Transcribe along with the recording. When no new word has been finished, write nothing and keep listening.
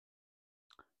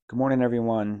Good morning,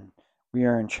 everyone. We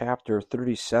are in chapter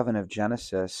 37 of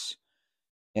Genesis,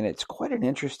 and it's quite an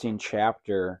interesting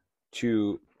chapter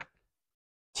to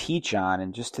teach on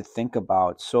and just to think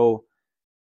about.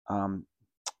 Um,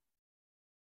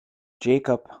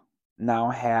 Jacob now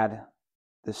had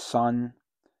the son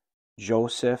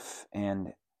Joseph, and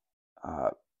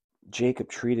uh, Jacob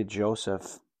treated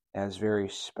Joseph as very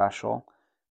special.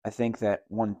 I think that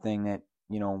one thing that,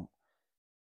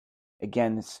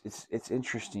 again, it's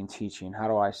interesting teaching. How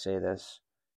do I say this?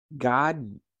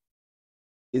 God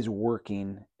is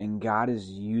working and God is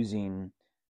using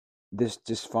this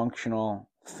dysfunctional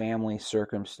family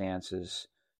circumstances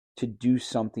to do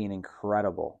something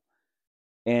incredible.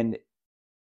 And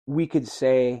we could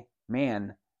say,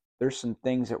 man, there's some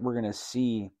things that we're going to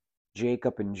see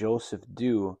Jacob and Joseph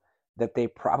do that they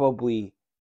probably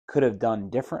could have done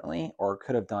differently or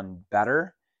could have done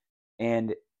better.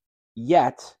 And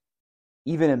yet,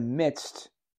 even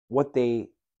amidst what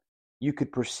you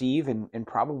could perceive and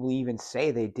probably even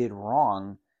say they did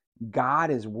wrong,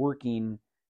 God is working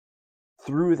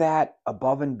through that,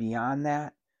 above and beyond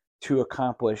that, to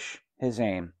accomplish his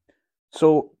aim.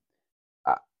 So,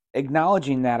 uh,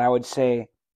 acknowledging that, I would say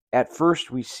at first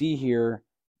we see here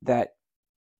that,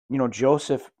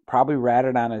 Joseph probably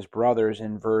ratted on his brothers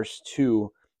in verse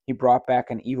 2. He brought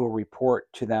back an evil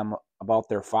report to them about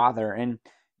their father. And,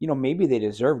 maybe they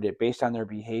deserved it based on their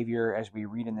behavior as we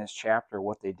read in this chapter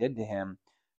what they did to him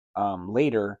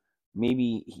later.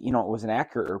 Maybe, it was an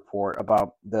accurate report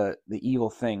about the evil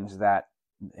things that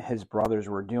his brothers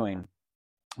were doing.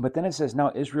 But then it says,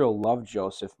 now Israel loved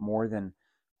Joseph more than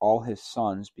all his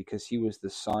sons because he was the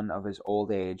son of his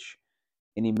old age,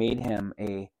 and he made him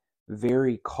a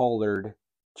very colored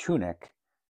tunic.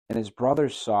 And his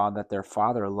brothers saw that their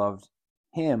father loved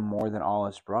him more than all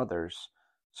his brothers,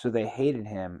 so they hated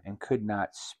him and could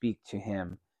not speak to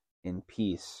him in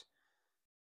peace.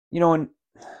 And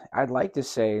I'd like to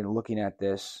say, looking at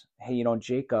this, hey,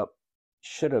 Jacob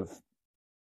should have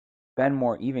been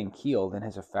more even keeled in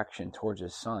his affection towards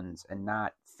his sons and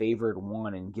not favored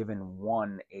one and given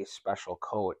one a special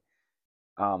coat.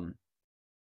 Um,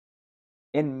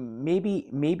 and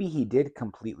maybe he did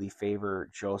completely favor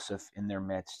Joseph in their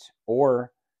midst,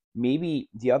 or maybe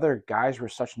the other guys were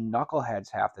such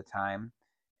knuckleheads half the time,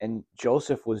 and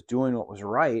Joseph was doing what was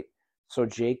right, so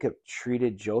Jacob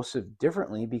treated Joseph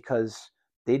differently because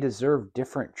they deserved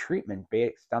different treatment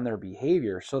based on their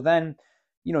behavior. So then,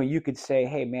 you could say,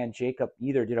 hey, man, Jacob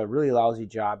either did a really lousy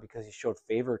job because he showed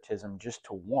favoritism just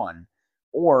to one,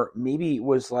 or maybe it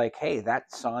was like, hey,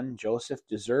 that son, Joseph,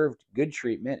 deserved good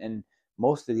treatment, and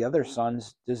most of the other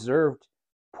sons deserved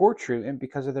poor treatment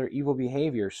because of their evil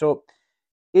behavior. So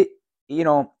it,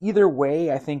 either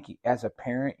way, I think as a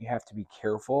parent, you have to be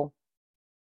careful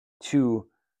to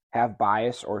have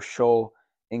bias or show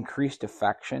increased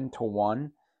affection to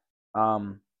one.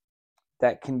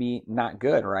 That can be not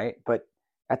good, right? But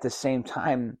at the same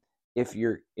time, if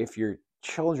your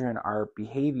children are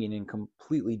behaving in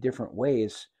completely different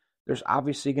ways, there's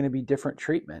obviously going to be different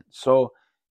treatment. So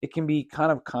it can be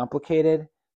kind of complicated,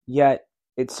 yet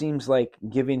it seems like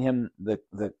giving him the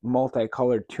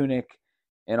multicolored tunic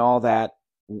and all that,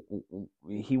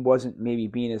 he wasn't maybe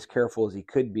being as careful as he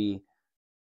could be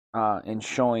in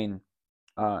showing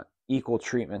equal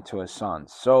treatment to his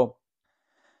sons. So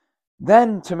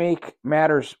then, to make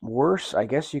matters worse, I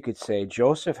guess you could say,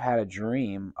 Joseph had a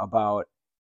dream about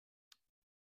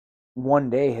one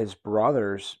day his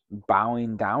brothers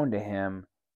bowing down to him,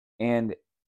 and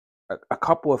a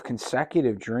couple of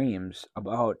consecutive dreams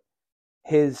about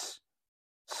his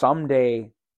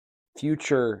someday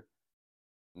future,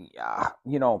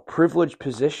 privileged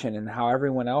position and how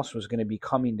everyone else was going to be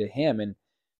coming to him. And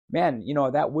man,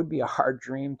 that would be a hard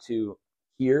dream to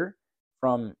hear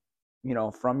from,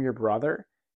 from your brother.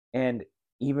 And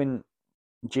even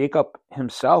Jacob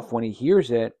himself, when he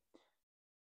hears it,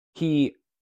 he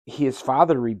his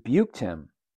father rebuked him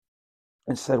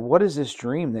and said, "What is this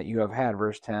dream that you have had?"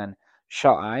 Verse 10,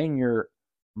 "Shall I and your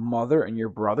mother and your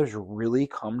brothers really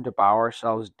come to bow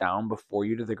ourselves down before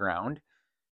you to the ground?"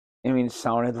 I mean, it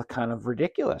sounded kind of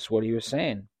ridiculous what he was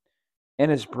saying.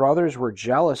 And his brothers were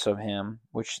jealous of him,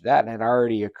 which that had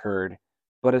already occurred.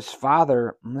 But his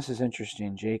father, and this is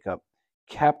interesting, Jacob,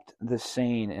 kept the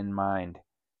saying in mind.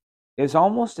 It's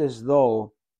almost as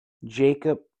though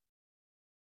Jacob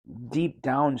deep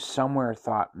down somewhere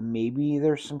thought maybe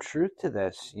there's some truth to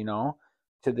this,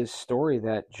 to this story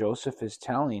that Joseph is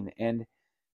telling. And,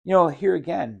 here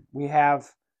again, we have,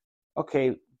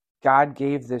 okay, God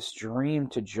gave this dream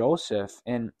to Joseph,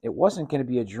 and it wasn't going to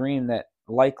be a dream that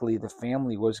likely the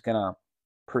family was going to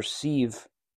perceive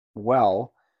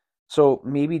well. So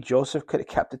maybe Joseph could have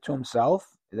kept it to himself.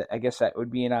 I guess that would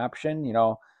be an option,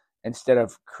 instead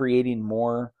of creating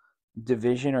more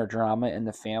division or drama in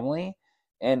the family.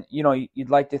 And you'd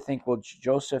like to think, well,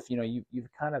 Joseph, you've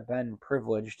kind of been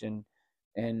privileged and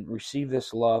received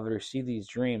this love and received these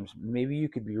dreams. Maybe you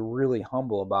could be really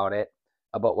humble about it,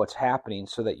 about what's happening,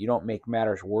 so that you don't make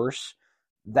matters worse.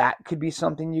 That could be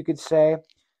something you could say.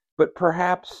 But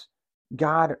perhaps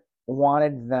God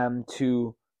wanted them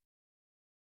to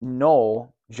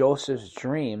know Joseph's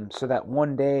dream so that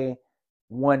one day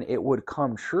when it would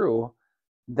come true,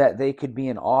 that they could be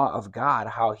in awe of God,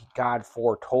 how God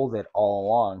foretold it all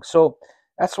along. So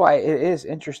that's why it is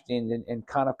interesting and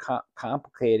kind of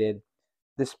complicated,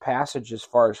 this passage, as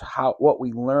far as what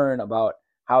we learn about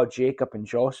how Jacob and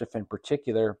Joseph in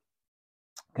particular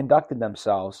conducted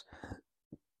themselves.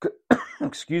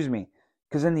 Excuse me,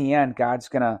 because in the end, God's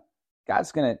gonna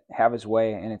have His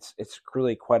way, and it's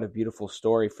really quite a beautiful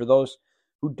story. For those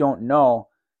who don't know,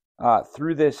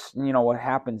 through this, what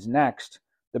happens next,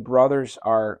 the brothers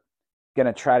are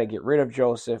gonna try to get rid of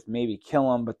Joseph, maybe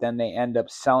kill him, but then they end up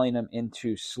selling him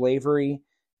into slavery,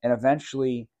 and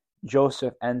eventually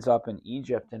Joseph ends up in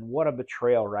Egypt. And what a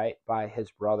betrayal, right, by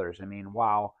his brothers. I mean,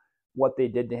 wow, what they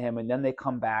did to him. And then they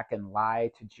come back and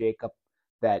lie to Jacob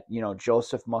that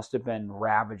Joseph must have been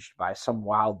ravaged by some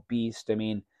wild beast. I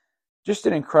mean, just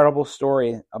an incredible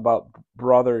story about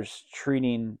brothers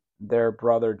treating their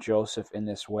brother Joseph in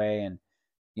this way. And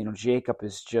Jacob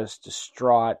is just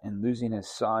distraught and losing his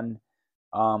son.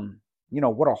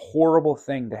 What a horrible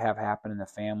thing to have happen in the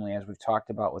family, as we've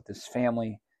talked about with this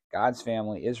family, God's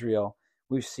family, Israel.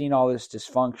 We've seen all this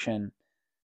dysfunction,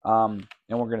 and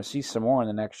we're going to see some more in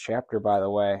the next chapter, by the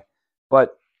way.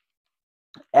 But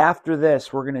after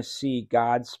this, we're going to see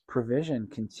God's provision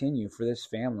continue for this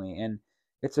family. And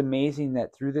it's amazing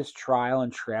that through this trial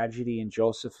and tragedy in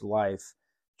Joseph's life,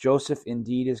 Joseph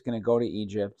indeed is going to go to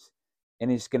Egypt, and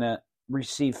he's going to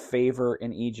receive favor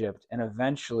in Egypt. And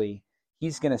eventually,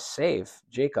 he's going to save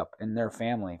Jacob and their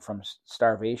family from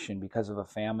starvation because of a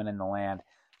famine in the land.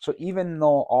 So even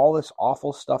though all this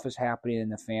awful stuff is happening in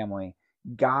the family,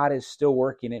 God is still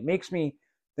working. It makes me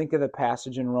think of the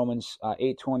passage in Romans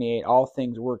 8:28, all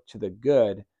things work to the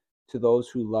good to those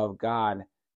who love God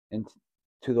and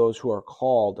to those who are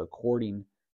called according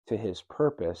to His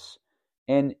purpose.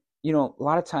 And, a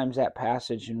lot of times that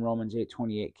passage in Romans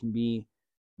 8:28 can be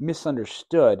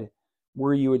misunderstood,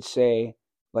 where you would say,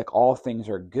 like, all things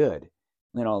are good.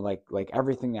 Like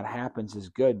everything that happens is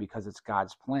good because it's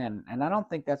God's plan. And I don't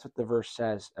think that's what the verse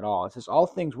says at all. It says all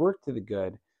things work to the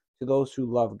good to those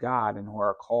who love God and who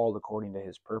are called according to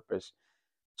His purpose.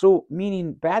 So,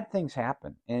 meaning bad things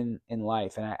happen in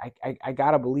life. And I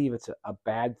got to believe it's a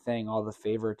bad thing, all the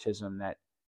favoritism that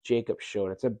Jacob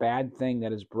showed. It's a bad thing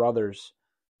that his brothers,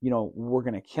 were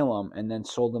going to kill him and then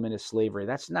sold him into slavery.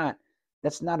 That's not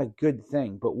a good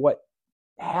thing. But what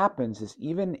happens is,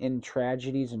 even in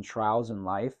tragedies and trials in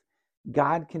life,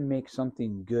 God can make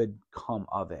something good come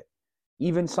of it.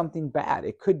 Even something bad.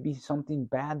 It could be something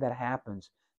bad that happens.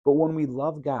 But when we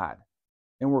love God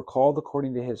and we're called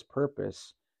according to His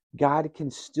purpose, God can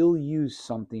still use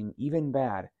something even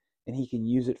bad, and He can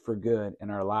use it for good in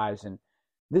our lives. And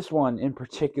this one in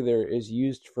particular is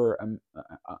used for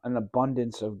an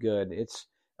abundance of good. It's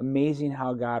amazing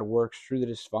how God works through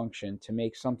the dysfunction to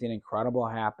make something incredible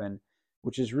happen,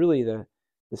 which is really the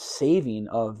saving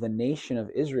of the nation of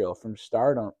Israel from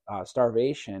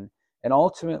starvation, and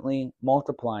ultimately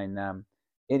multiplying them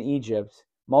in Egypt,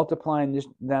 multiplying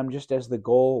them just as the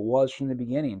goal was from the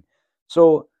beginning.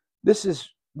 So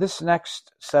this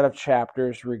next set of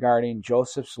chapters regarding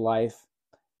Joseph's life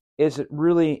is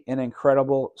really an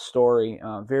incredible story,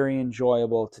 very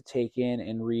enjoyable to take in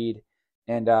and read,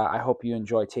 and I hope you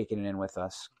enjoy taking it in with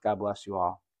us. God bless you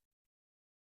all.